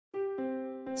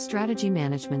Strategy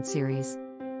Management Series.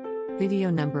 Video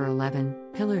number 11,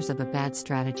 Pillars of a Bad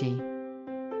Strategy.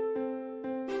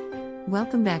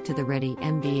 Welcome back to the Ready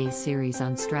MBA series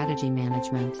on strategy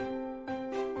management.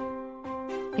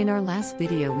 In our last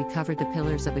video we covered the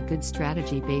pillars of a good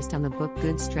strategy based on the book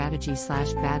Good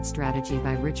Strategy/Bad Strategy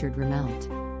by Richard Rumelt.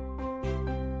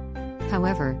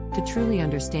 However, to truly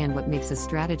understand what makes a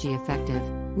strategy effective,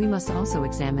 we must also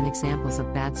examine examples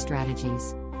of bad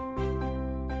strategies.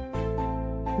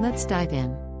 Let's dive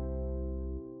in.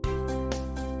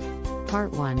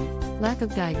 Part 1. Lack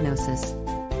of diagnosis.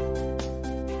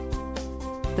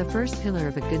 The first pillar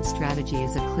of a good strategy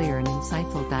is a clear and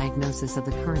insightful diagnosis of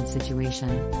the current situation.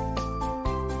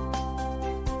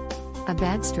 A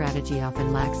bad strategy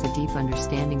often lacks a deep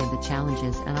understanding of the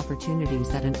challenges and opportunities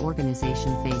that an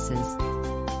organization faces.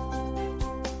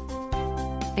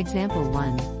 Example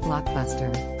 1.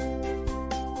 Blockbuster.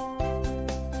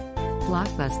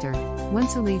 Blockbuster,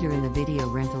 once a leader in the video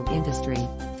rental industry,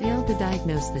 failed to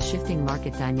diagnose the shifting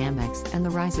market dynamics and the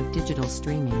rise of digital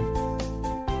streaming.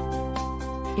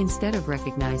 Instead of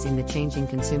recognizing the changing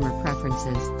consumer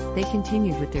preferences, they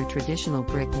continued with their traditional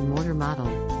brick-and-mortar model,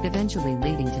 eventually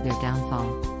leading to their downfall.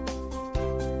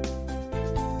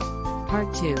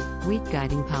 Part 2. Weak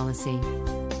guiding policy.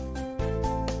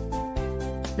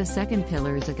 The second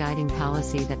pillar is a guiding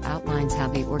policy that outlines how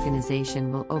the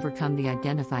organization will overcome the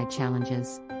identified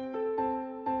challenges.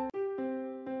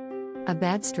 A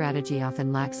bad strategy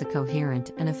often lacks a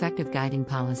coherent and effective guiding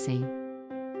policy.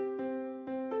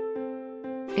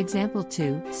 Example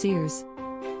 2. Sears.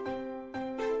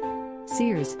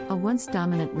 Sears, a once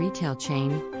dominant retail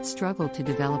chain, struggled to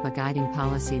develop a guiding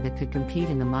policy that could compete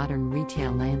in the modern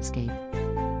retail landscape.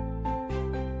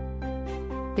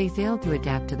 They failed to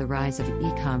adapt to the rise of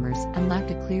e-commerce and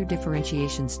lacked a clear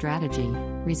differentiation strategy,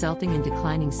 resulting in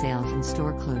declining sales and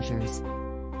store closures.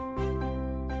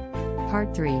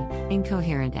 Part 3.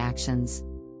 Incoherent actions.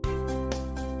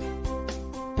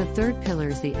 The third pillar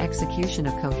is the execution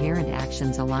of coherent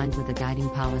actions aligned with the guiding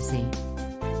policy.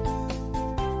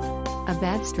 A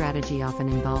bad strategy often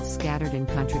involves scattered and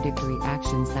contradictory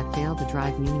actions that fail to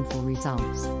drive meaningful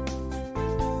results.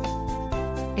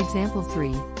 Example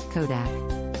 3. Kodak.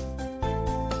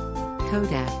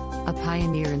 Kodak, a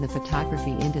pioneer in the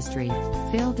photography industry,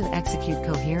 failed to execute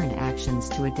coherent actions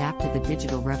to adapt to the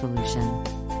digital revolution.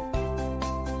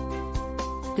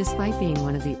 Despite being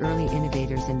one of the early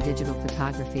innovators in digital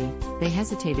photography, they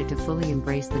hesitated to fully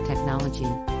embrace the technology,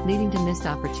 leading to missed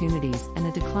opportunities and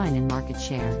a decline in market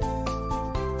share.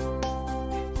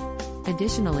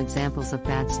 Additional examples of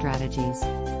bad strategies.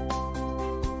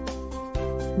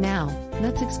 Now,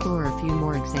 let's explore a few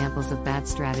more examples of bad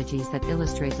strategies that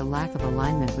illustrate the lack of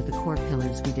alignment with the core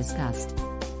pillars we discussed.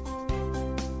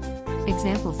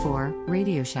 Example 4.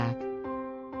 Radio Shack.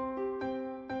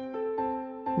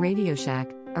 Radio Shack,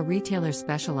 a retailer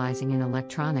specializing in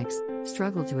electronics,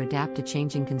 struggled to adapt to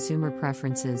changing consumer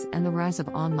preferences and the rise of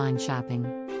online shopping.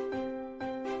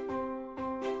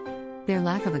 Their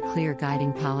lack of a clear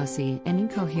guiding policy and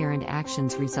incoherent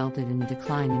actions resulted in a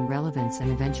decline in relevance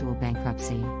and eventual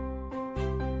bankruptcy.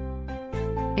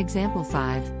 Example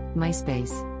 5.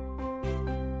 MySpace.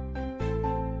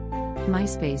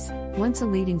 MySpace, once a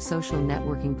leading social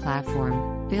networking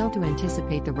platform, failed to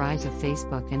anticipate the rise of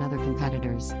Facebook and other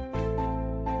competitors.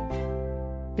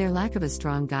 Their lack of a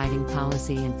strong guiding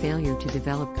policy and failure to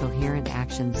develop coherent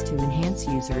actions to enhance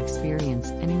user experience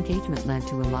and engagement led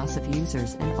to a loss of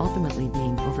users and ultimately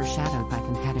being overshadowed by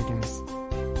competitors.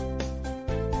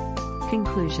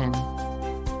 Conclusion.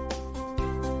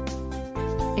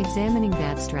 Examining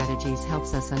bad strategies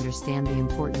helps us understand the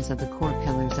importance of the core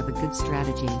pillars of a good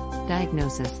strategy: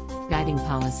 diagnosis, guiding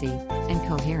policy, and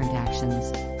coherent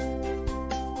actions.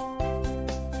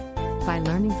 By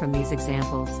learning from these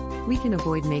examples, we can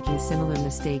avoid making similar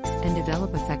mistakes and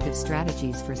develop effective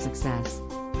strategies for success.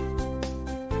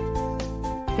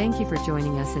 Thank you for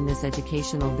joining us in this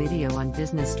educational video on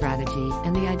business strategy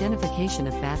and the identification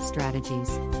of bad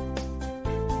strategies.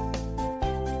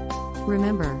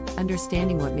 Remember,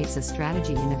 understanding what makes a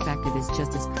strategy ineffective is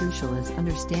just as crucial as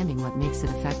understanding what makes it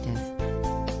effective.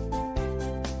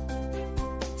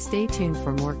 Stay tuned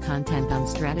for more content on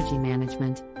strategy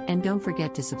management, and don't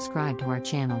forget to subscribe to our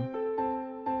channel.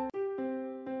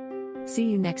 See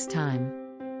you next time.